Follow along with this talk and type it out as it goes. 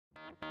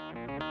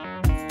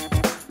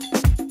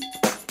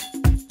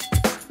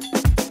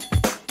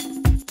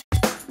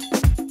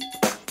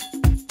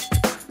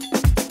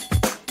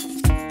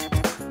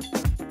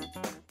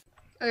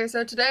Okay,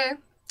 so today,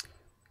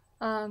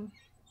 I'm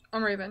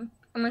Raven.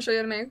 I'm gonna show you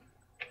how to make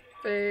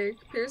fake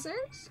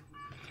piercings.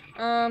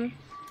 You'll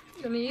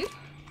need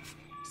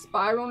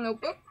spiral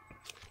notebook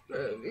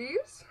for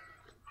these.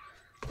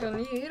 You'll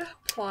need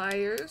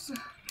pliers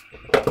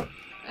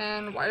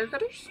and wire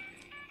cutters.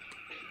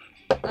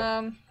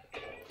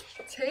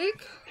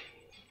 Take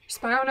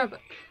spiral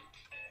notebook,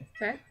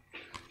 okay?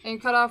 And you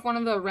cut off one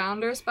of the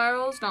rounder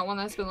spirals, not one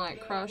that's been like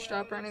crushed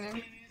up or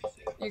anything.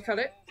 You cut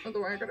it with the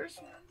wire cutters.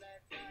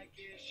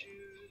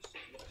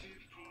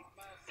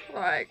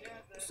 Like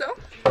so.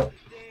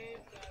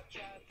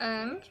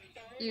 And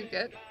you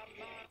get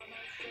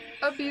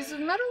a piece of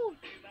metal.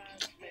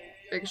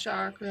 Big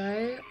shock,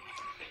 right?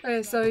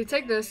 Okay, so you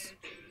take this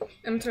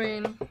in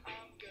between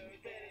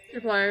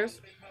your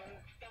pliers.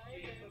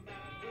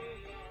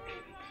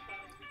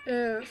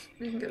 If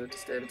you can get it to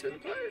stay between the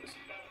pliers.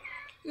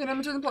 You get it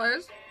between the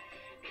pliers.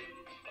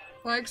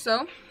 Like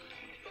so.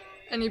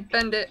 And you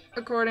bend it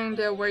according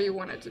to where you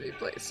want it to be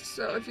placed.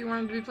 So if you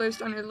want it to be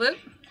placed on your lip,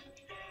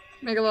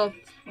 make a little,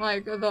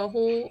 like, the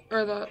hole,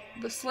 or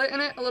the slit in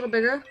it a little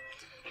bigger.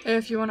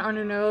 If you want it on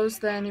your nose,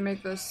 then you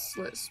make the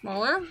slit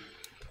smaller.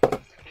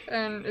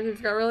 And if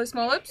you've got really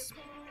small lips,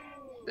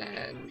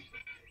 then,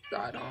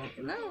 I don't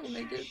know,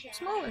 make it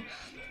smaller.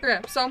 Okay,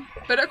 so,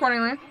 fit it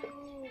accordingly.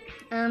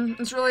 And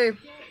it's really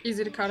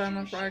easy to cut on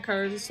with wire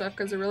cutters and stuff,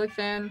 because they're really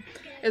thin.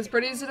 It's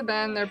pretty easy to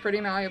bend, they're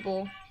pretty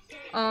malleable.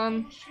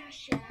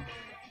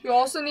 You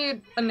also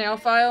need a nail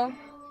file.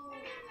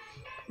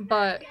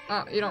 But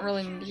you don't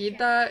really need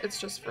that. It's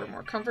just for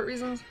more comfort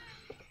reasons.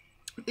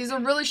 These are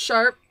really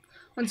sharp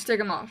once you take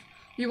them off.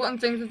 You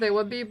wouldn't think that they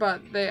would be,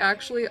 but they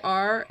actually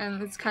are,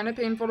 and it's kind of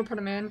painful to put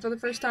them in for the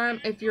first time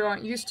if you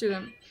aren't used to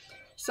them.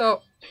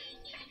 So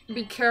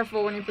be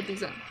careful when you put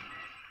these in.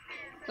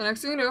 The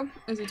next thing you do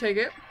is you take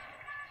it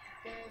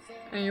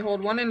and you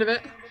hold one end of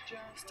it,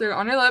 stick it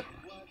on your lip,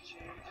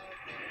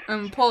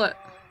 and pull it.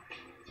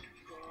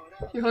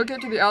 You hook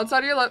it to the outside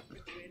of your lip.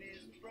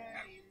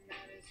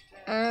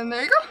 And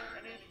there you go.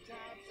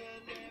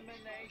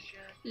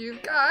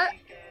 You've got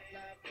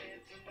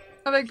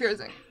a big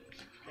piercing.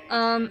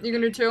 You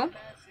can do two.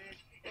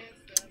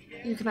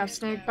 You can have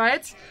snake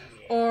bites,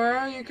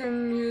 or you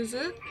can use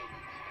it,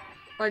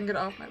 if I can get it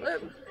off my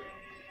lip,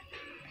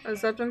 a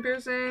septum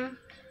piercing,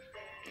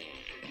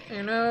 in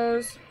your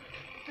nose.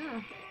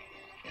 Yeah.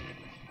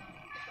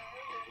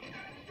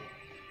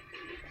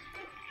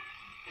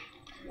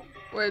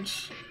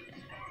 Which,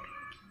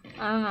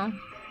 I don't know.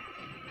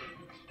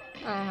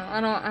 I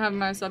don't have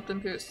my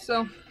septum pierced,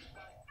 so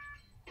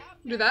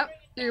do that.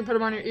 You can put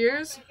them on your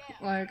ears.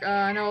 Like,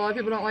 I know a lot of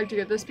people don't like to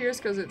get this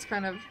pierced because it's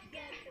kind of,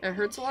 it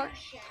hurts a lot.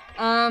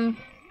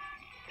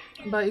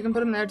 But you can put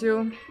them there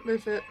too. They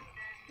fit.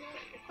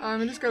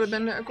 You just gotta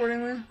bend it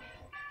accordingly.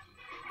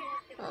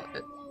 Oh,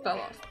 it fell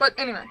off. But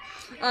anyway,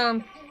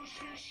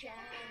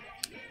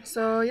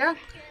 so yeah,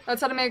 that's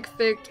how to make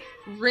fake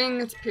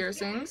ring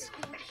piercings.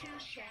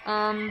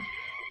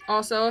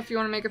 Also, if you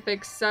want to make a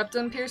fake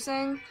septum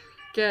piercing,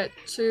 get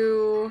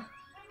two,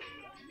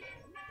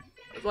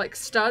 like,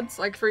 studs,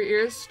 like for your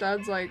ears,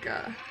 studs like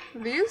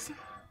these.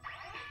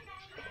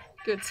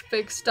 Get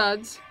fake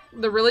studs,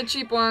 the really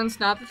cheap ones,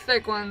 not the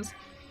thick ones.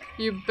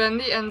 You bend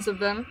the ends of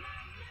them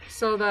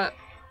so that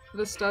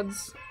the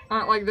studs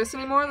aren't like this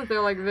anymore, that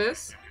they're like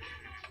this.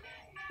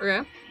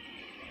 Okay.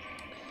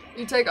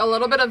 You take a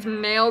little bit of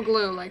nail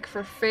glue, like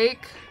for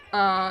fake,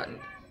 like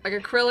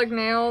acrylic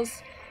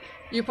nails.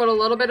 You put a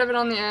little bit of it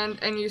on the end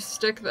and you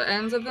stick the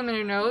ends of them in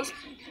your nose.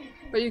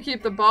 But you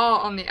keep the ball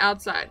on the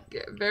outside.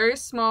 Get very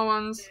small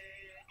ones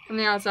on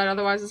the outside,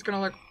 otherwise it's going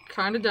to look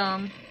kind of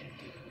dumb.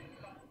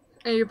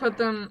 And you put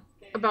them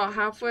about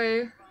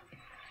halfway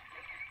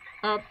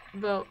up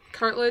the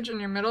cartilage in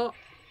your middle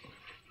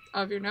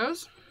of your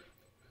nose.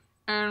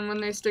 And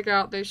when they stick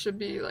out, they should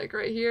be like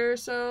right here or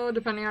so,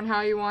 depending on how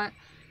you want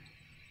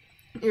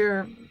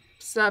your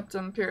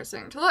septum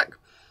piercing to look.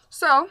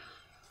 So,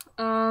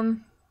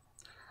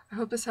 I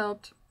hope this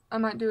helped. I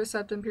might do a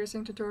septum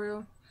piercing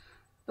tutorial.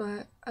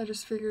 But I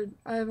just figured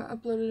I haven't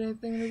uploaded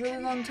anything in a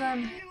really long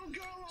time,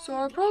 so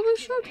I probably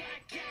should.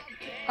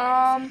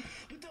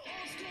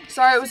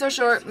 Sorry it was so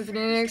short. If you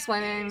need any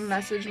explaining,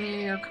 message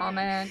me or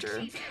comment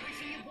or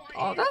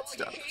all that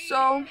stuff.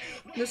 So,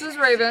 this is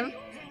Raven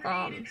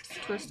from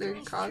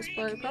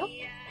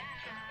TwisstedCosplayPro.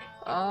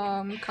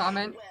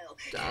 Comment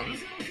down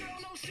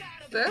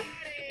there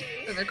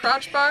in the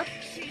crotch bar.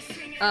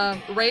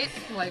 Rate,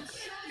 like,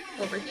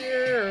 over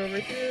here or over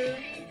here.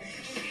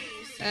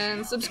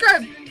 And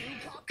subscribe!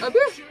 Up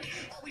here.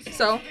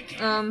 So,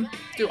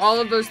 do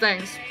all of those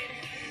things.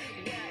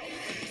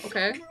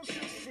 Okay?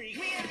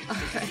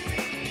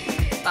 Okay.